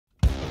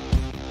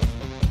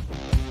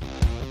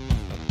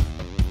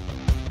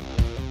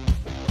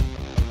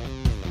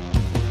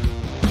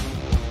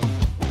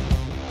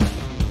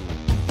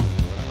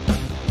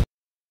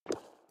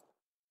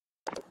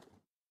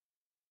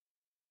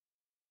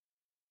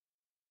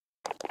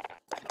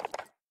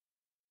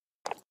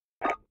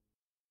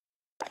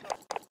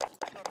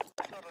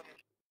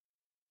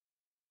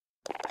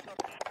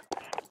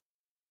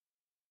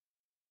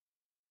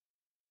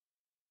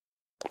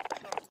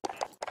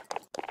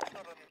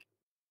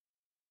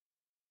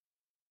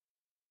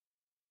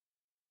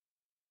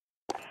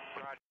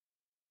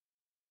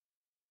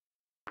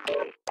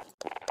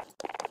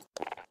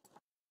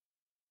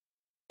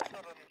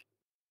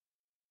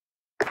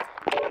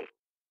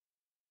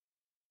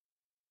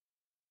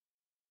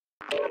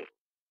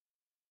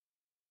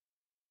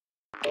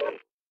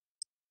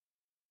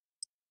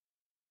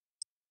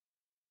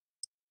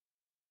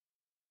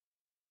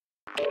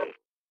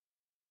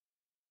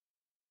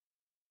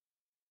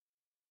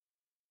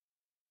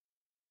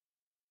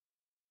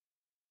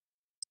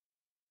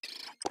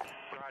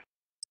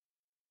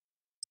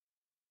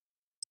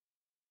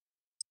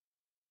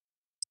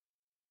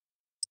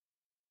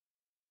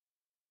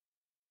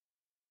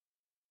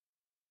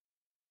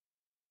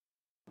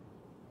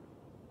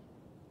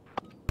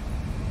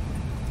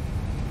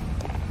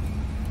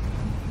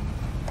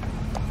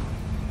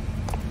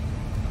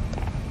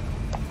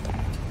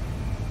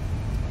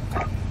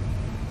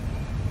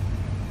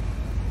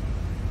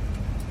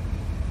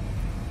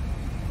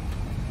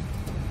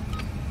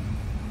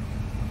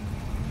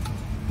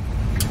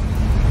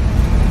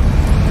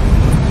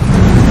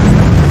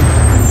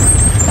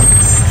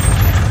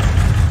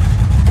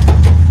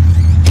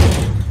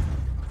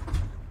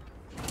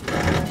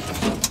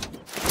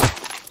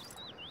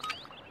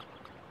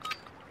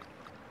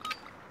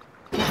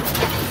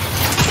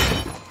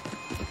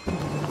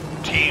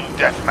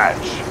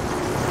Deathmatch.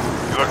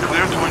 You are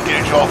clear to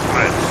engage all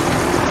threats.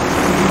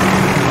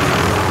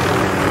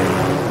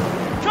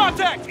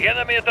 Contact! The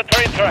enemy at the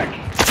train tracks.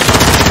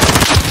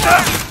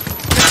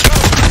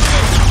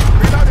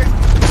 Reloading.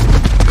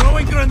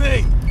 Throwing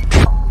grenade!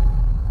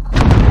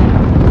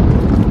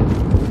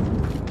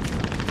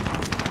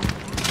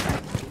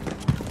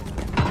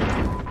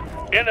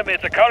 Enemy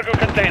at the cargo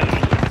containers.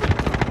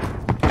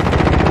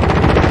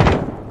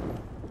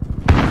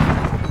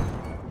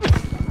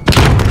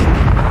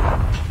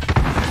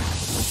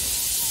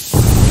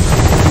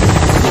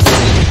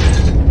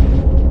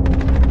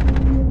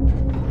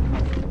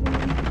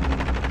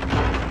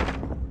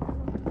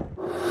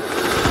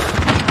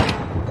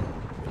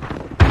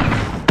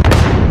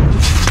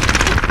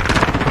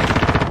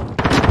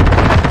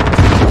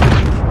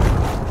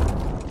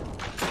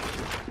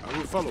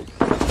 Follow.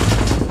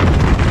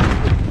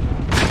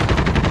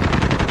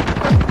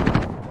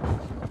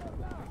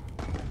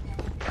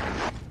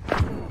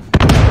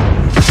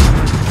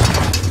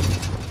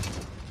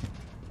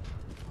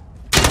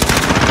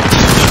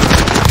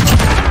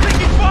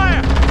 Taking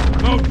fire!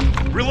 No,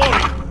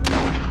 reloading.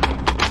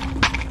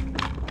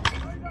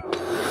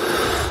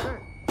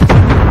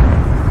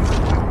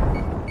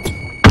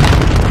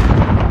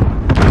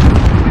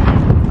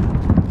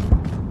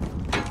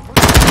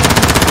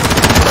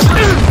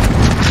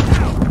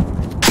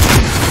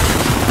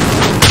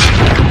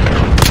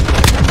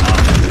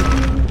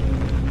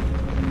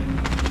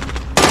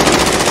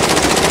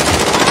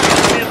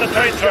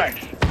 Train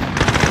tracks.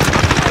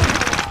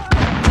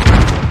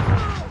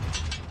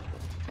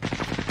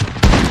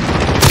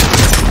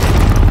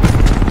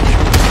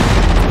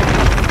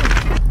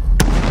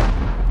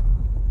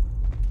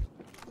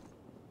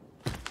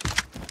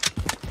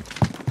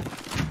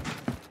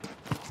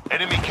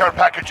 Enemy care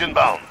package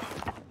inbound.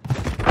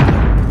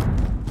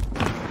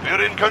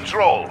 We're in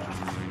control.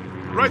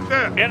 Right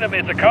there. Enemy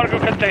at the cargo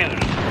containers.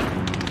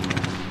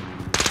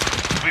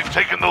 We've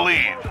taken the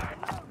lead.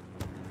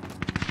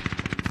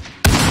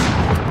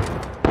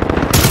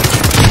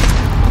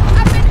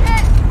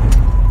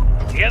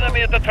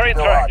 Enemy at the train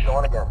tracks.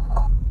 Going again.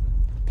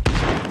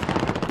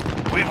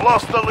 We've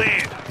lost the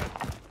lead.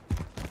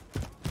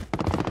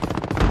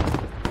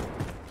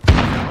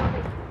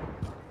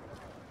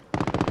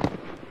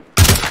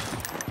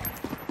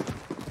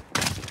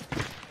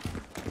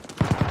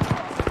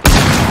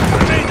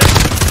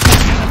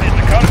 Enemy at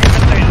the cargo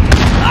containers.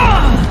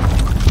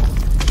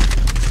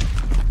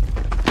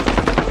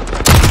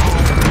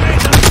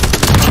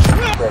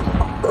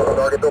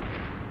 Target built.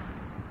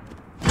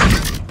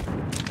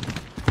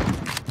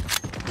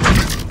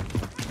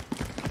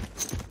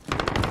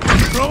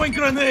 Throwing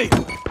grenade! The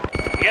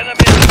enemy at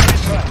the train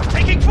tracks.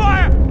 Taking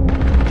fire!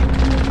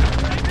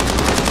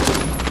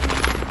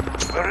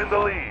 We're in the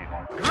lead.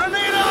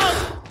 Grenade out!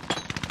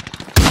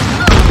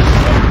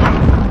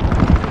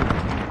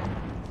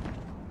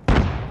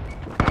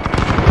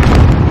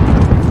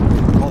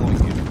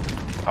 Following you.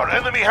 Our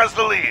enemy has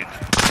the lead.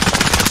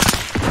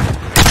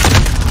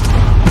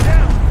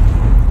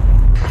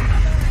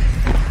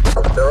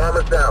 Their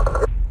armor's down.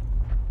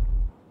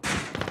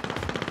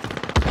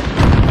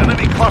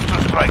 Enemy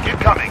cluster strike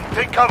incoming.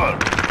 Take cover.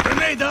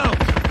 Grenade out!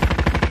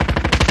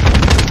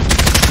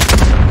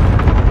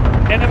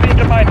 Enemy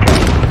to my truck.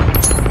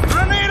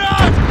 Grenade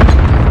out!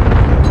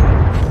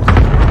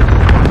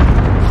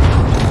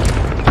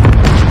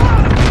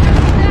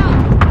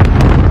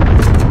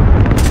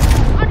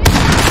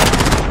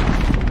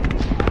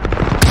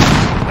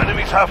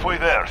 Enemy's halfway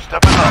there.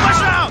 Step it up.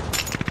 Flash out!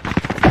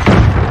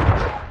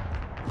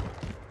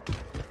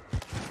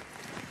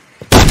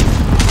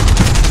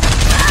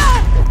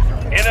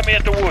 Enemy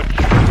at the woods.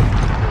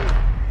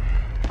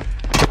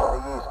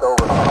 East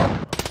over.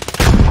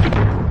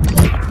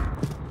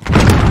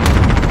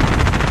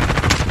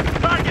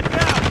 Target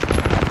down!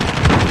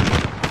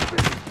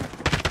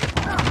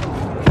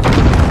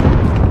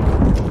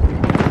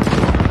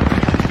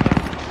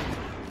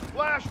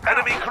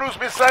 Enemy cruise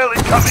missile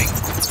incoming.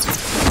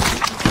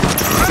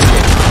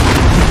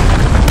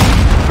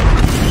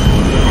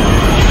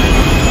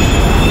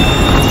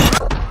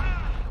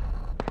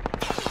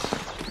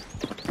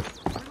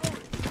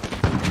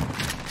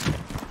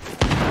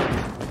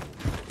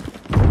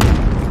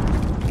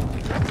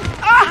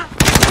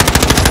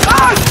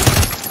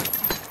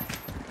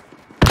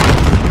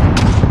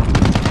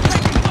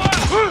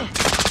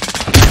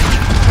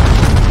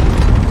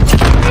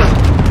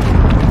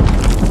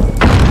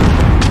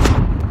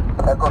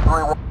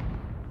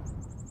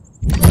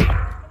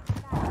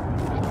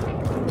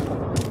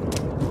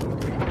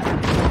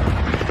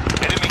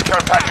 care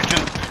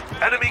packages.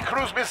 Enemy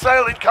cruise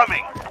missile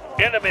incoming.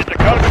 Enemy at the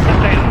cargo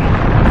container.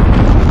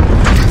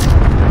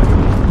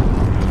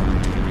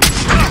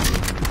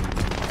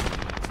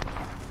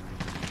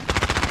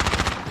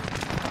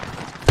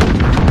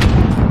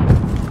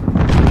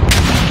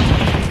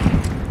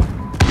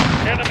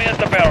 Enemy at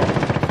the barrel.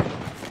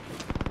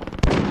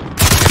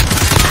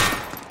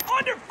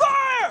 Under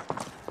fire!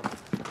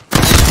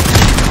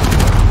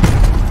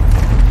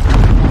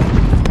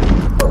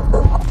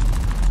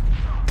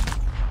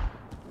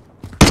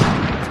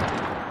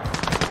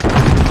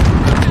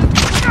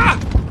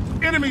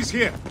 Enemies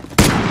here!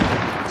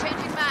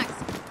 Changing mags.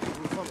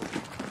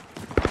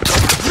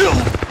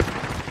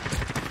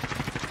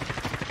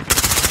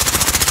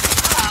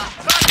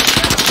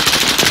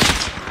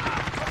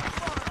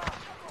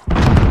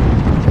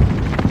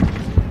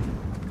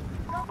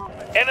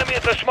 Enemy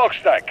at the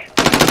smokestack.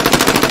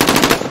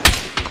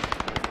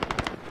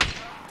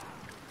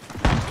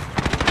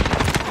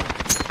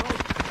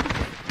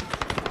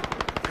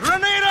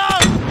 Grenade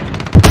out!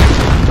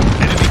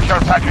 Enemy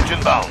care package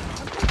inbound.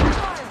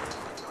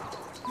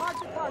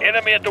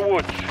 Enemy at the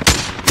woods.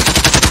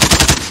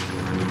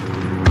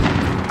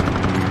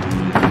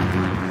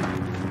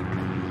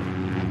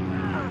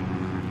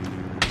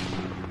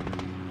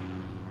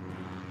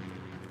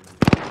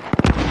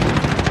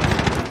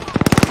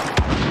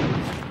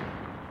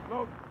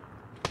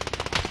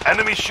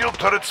 Enemy shield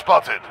turret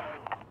spotted.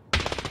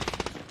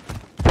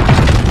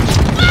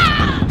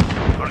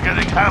 We're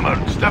getting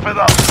hammered. Step it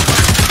up.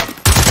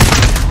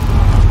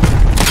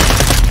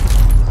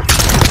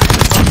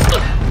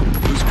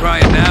 Who's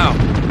crying now?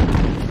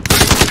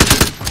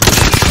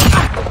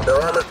 Their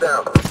armor's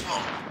down.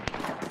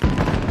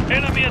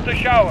 Enemy at the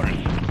showers.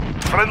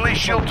 Friendly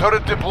shield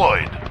turret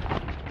deployed.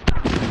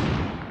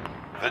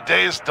 The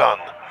day is done.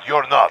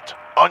 You're not.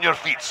 On your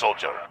feet,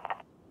 soldier.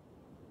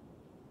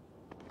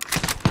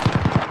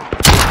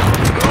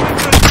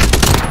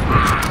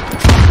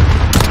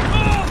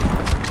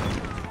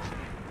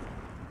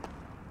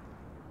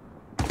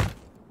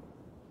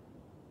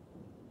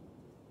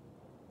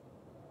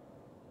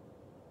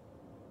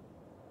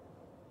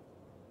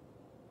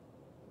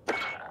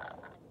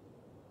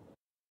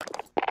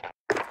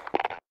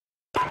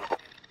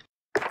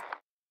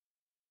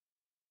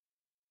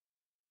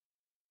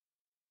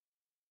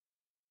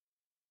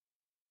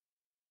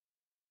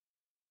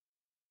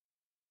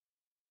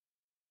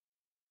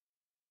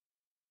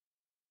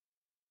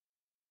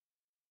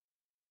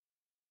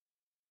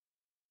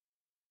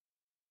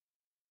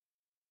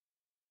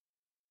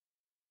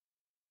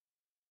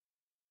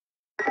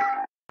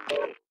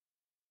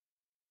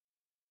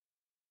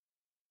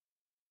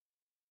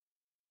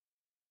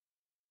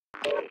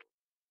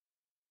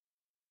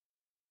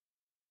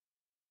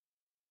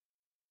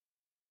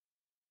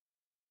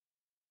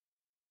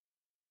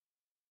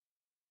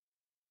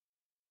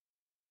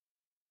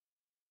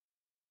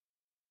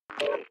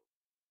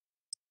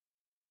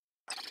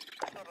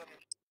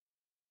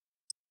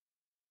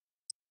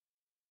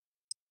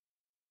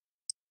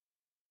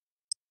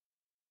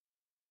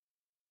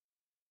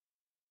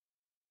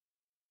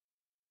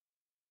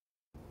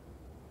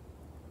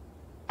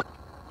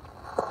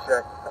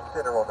 Check.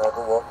 Consider on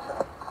Overwatch.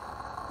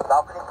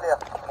 Balcony clear.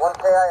 1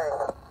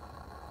 KIA.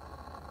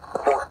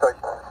 All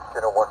stations.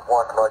 Center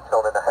 1-1. Lights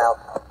on in the house.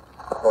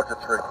 Roger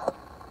 3.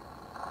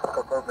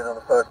 Got movement on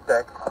the first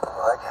deck.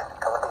 Right.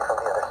 Coming in from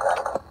the other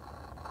side.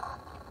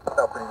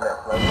 Balcony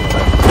left. Low.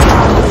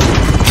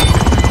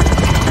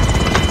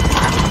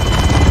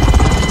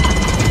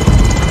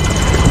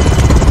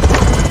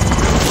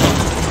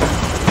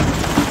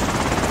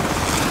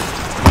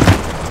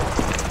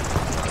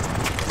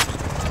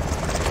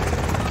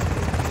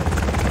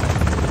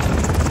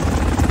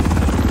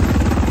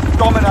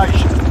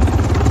 Domination.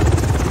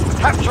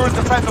 Capture and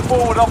defend the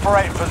forward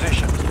operating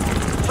position.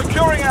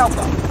 Securing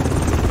Alpha.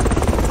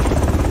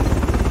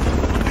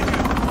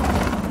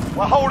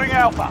 We're holding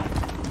Alpha.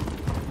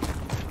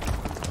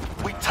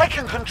 We've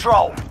taken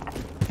control.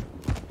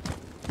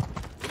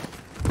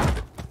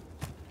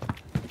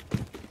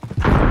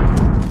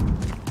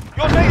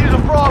 You're needed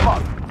at Bravo.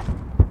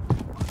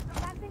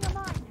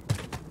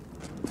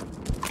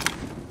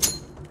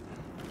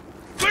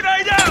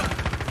 Grenade out!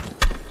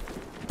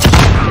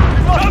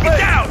 Target Target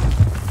down!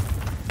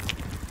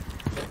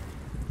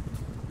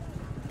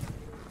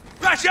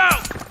 Flash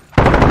out!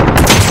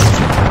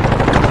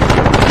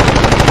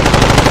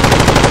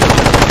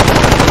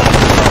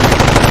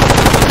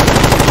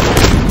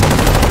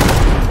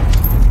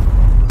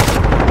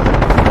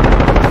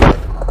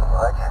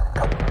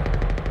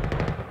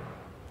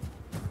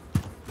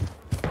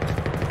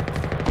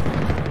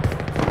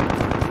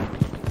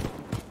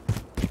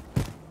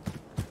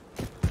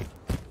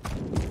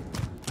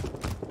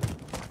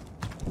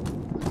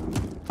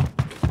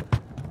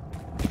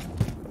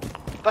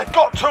 They've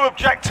got 2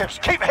 objectives.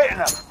 Keep hitting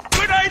them.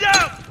 Grenade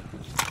out!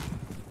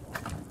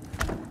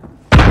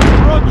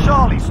 We're on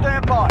Charlie.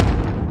 Stand by.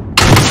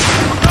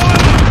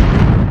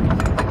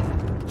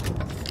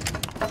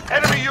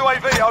 Enemy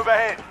UAV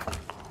overhead.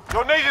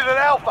 You're needed at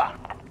Alpha.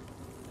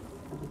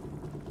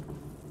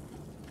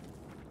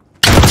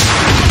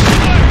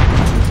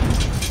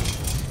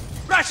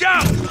 Crash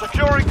out!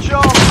 Securing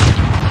Charlie.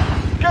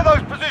 Get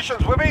those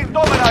positions, we're being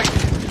dominated.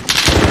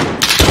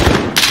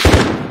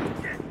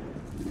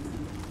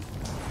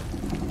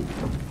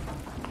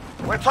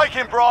 We're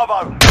taking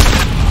Bravo.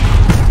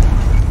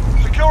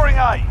 Securing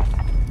A.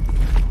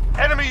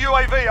 Enemy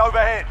UAV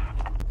overhead.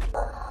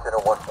 Center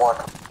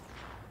 1-1.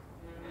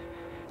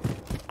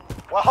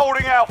 We're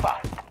holding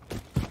Alpha.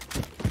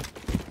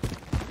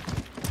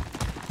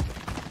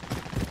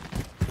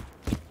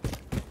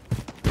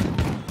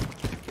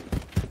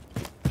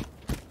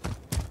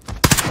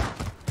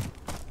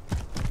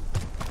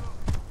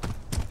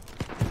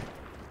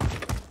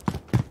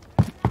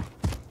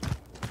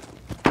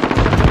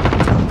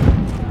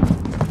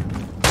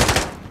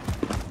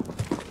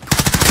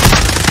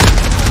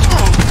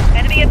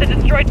 Enemy at the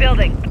destroyed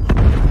building.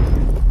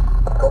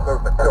 Got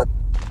movement.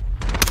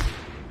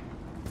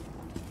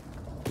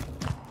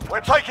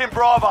 We're taking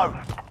Bravo.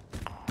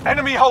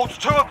 Enemy holds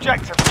 2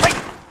 objectives.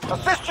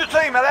 Assist your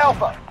team at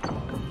Alpha.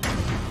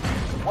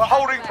 We're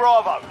holding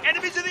Bravo.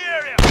 Enemies in the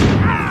area!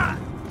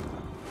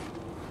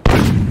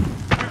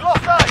 We've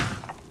lost A.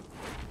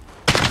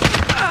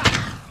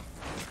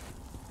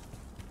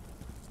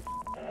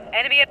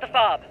 Enemy at the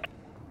fob.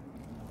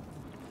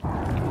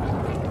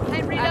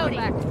 I'm reloading.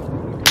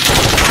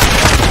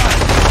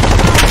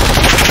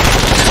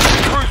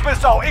 Cruise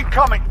missile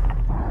incoming.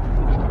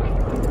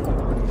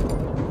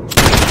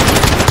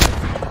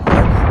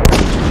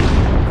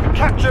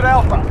 Captured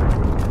Alpha.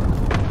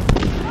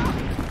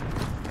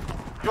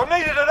 You're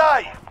needed at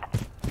A.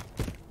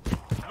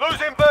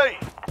 Losing B.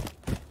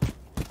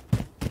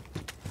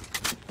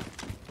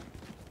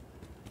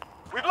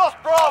 We've lost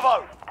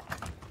Bravo.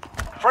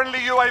 Friendly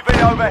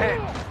UAV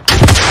overhead.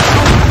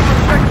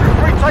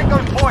 Retake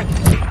those points.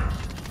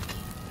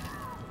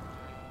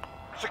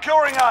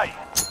 Securing A.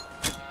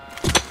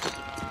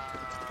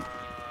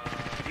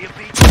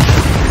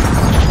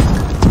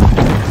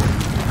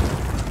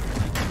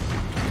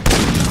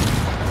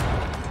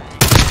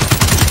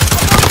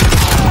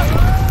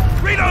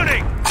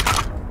 Reloading!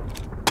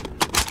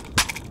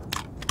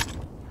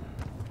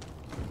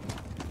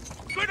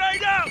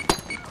 Grenade out!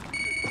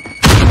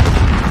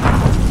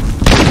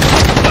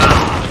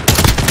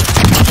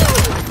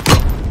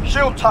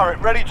 Shield turret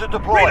ready to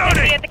deploy.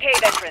 Enemy at the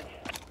cave entrance.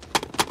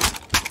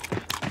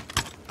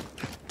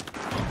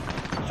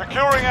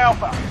 Securing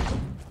Alpha.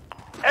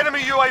 Enemy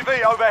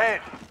UAV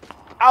overhead.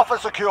 Alpha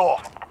secure.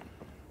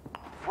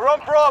 We're on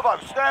Bravo.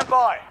 Stand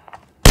by.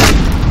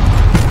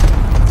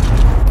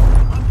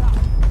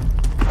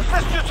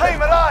 Assist your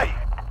team at A.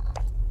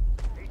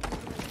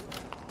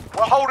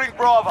 We're holding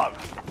Bravo.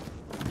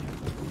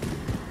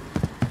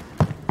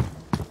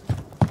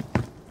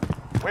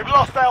 We've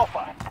lost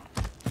Alpha.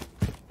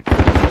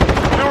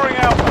 Securing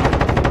Alpha.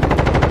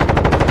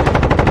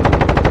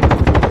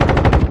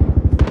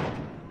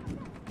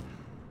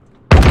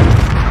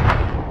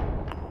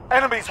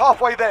 Enemies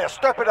halfway there.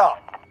 Step it up.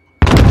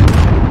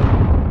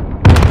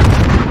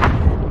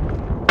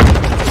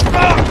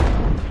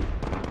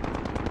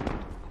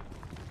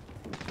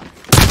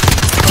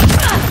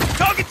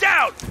 Target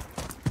down!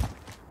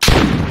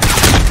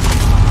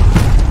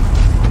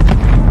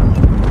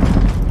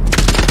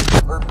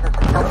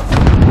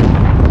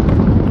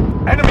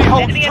 Enemy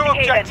holds Enemy at 2 the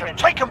cave objectives.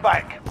 entrance. Take them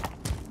back.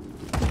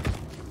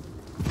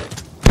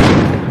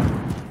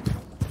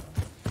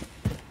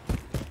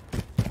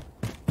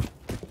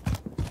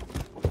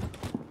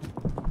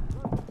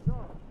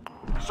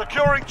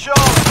 Securing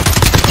Charlie.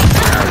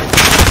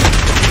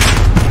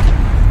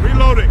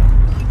 Reloading.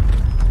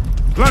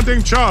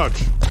 Planting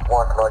charge.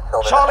 1 lights on in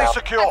the Charlie house.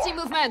 secure.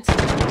 Movement.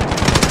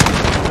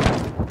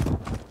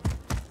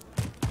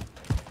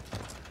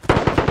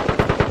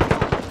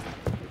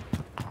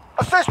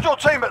 Assist your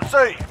team at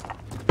C.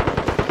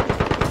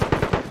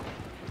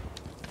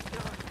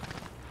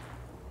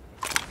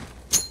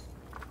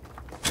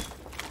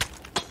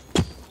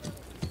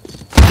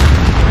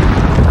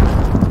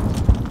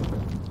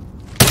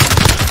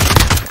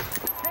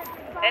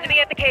 Enemy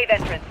at the cave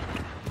entrance.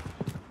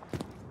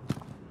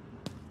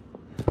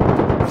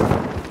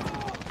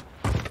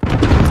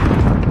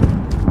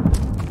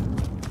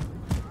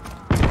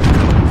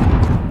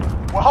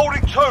 We're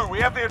holding 2. We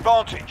have the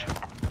advantage.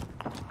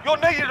 You're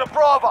needed at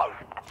Bravo.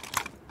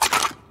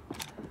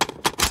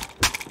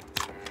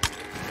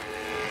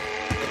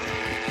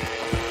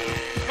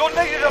 You're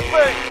needed at B.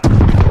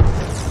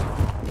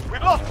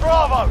 We've lost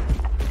Bravo.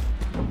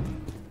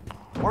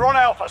 We're on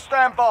Alpha.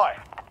 Stand by.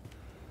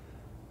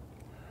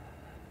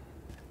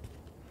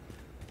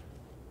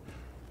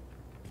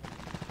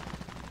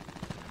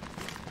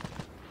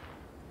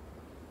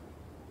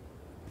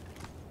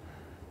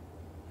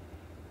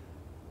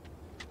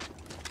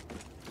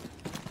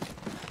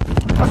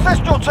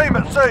 Assist your team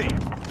at C.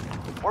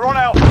 We're on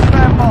Alpha.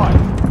 Stand by.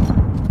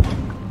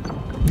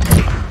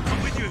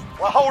 I'm with you.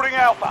 We're holding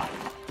Alpha.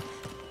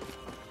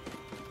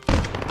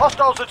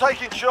 Hostiles are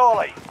taking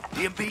Charlie.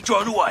 EMP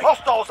drone away.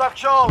 Hostiles have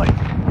Charlie.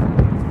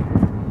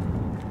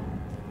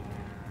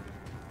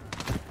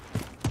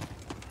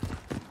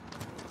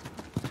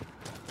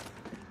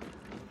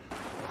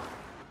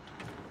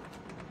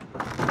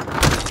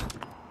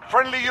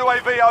 Friendly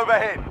UAV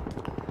overhead.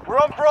 We're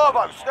on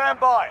Bravo, stand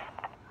by.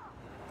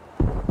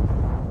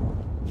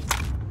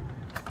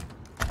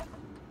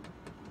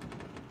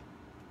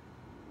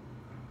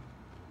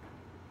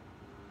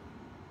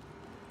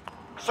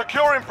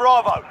 Securing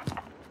Bravo.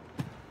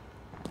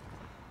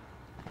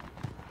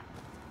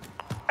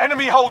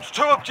 Enemy holds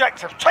 2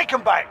 objectives. Take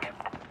them back.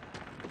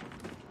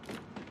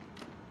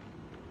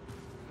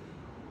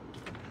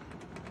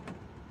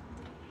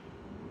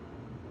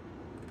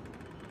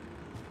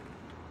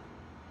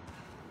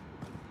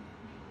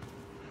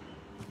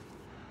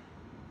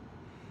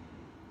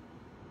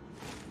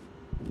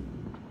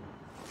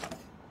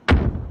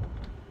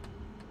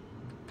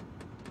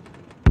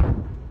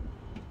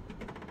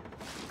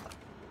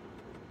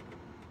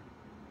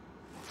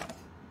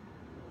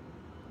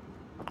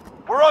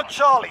 We're on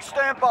Charlie,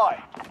 stand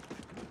by.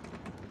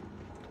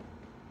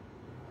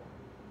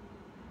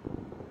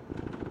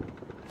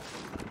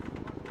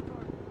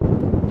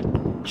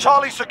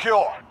 Charlie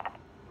secure.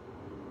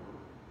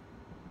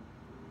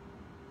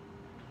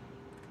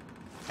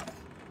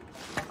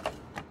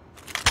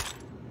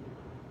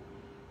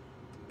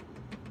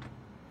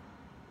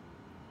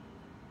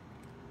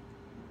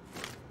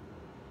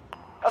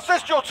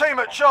 Assist your team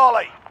at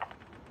Charlie.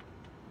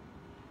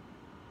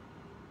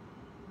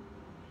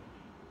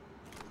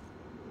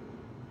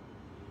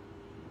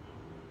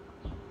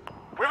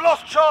 We've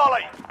lost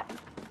Charlie.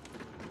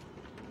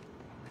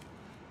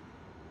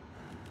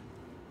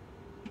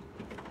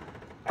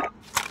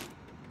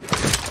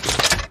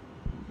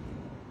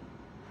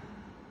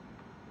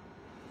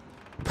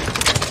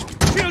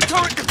 Shield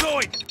turret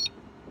deployed!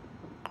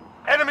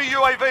 Enemy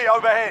UAV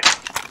overhead.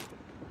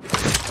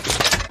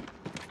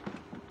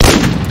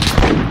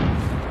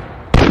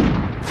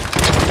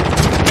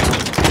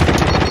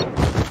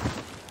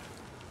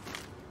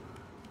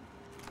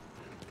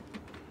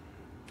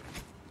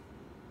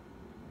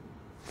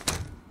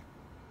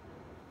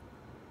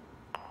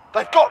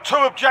 They've got 2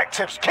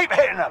 objectives. Keep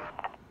hitting them.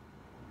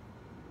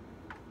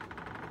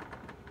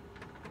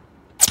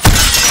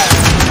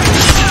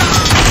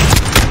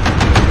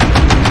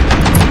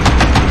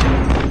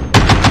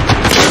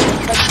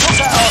 They've took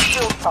out our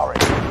shield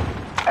turret.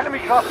 Enemy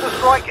cluster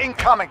strike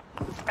incoming.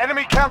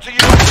 Enemy counter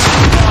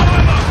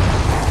UAV.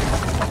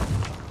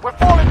 We're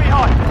falling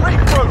behind.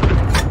 Regroup.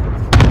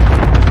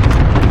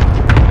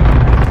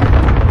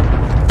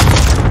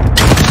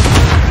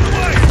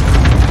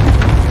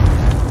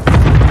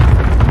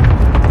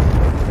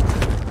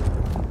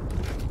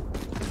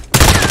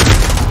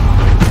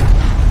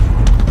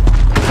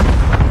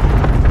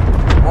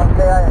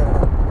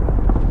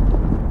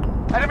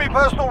 Enemy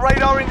personal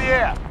radar in the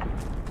air.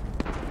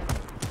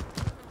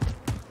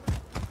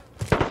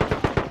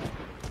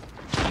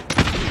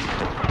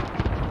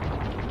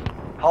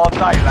 Hard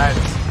day,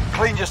 lads.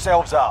 Clean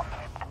yourselves up.